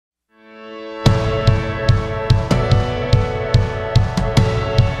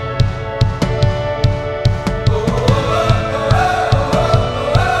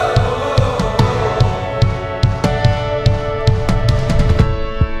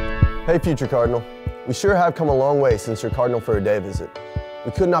Hey, future Cardinal. We sure have come a long way since your Cardinal for a Day visit.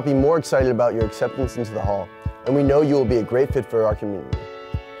 We could not be more excited about your acceptance into the Hall, and we know you will be a great fit for our community.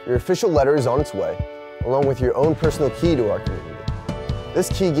 Your official letter is on its way, along with your own personal key to our community. This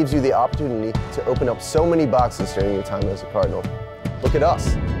key gives you the opportunity to open up so many boxes during your time as a Cardinal. Look at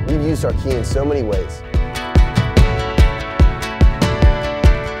us. We've used our key in so many ways.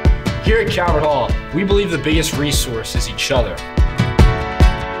 Here at Calvert Hall, we believe the biggest resource is each other.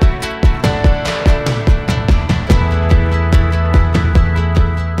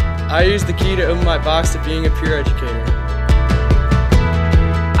 I use the key to open my box to being a peer educator.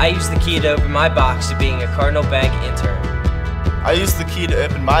 I use the key to open my box to being a Cardinal Bank intern. I use the key to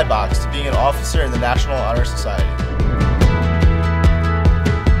open my box to being an officer in the National Honor Society.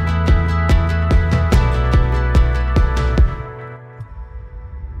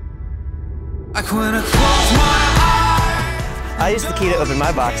 I use the key to open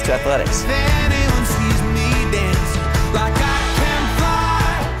my box to athletics.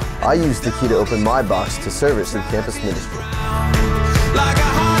 I use the key to open my box to service in campus ministry.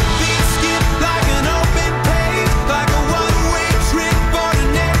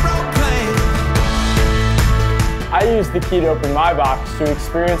 I use the key to open my box to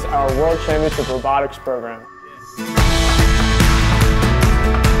experience our World Championship Robotics program.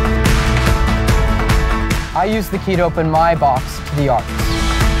 I use the key to open my box to the arts.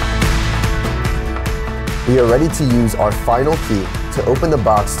 We are ready to use our final key to open the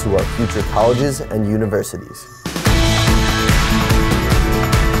box to our future colleges and universities.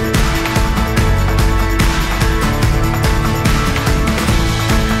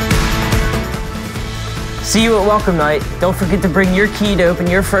 See you at welcome night. Don't forget to bring your key to open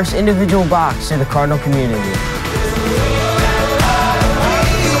your first individual box to the Cardinal community.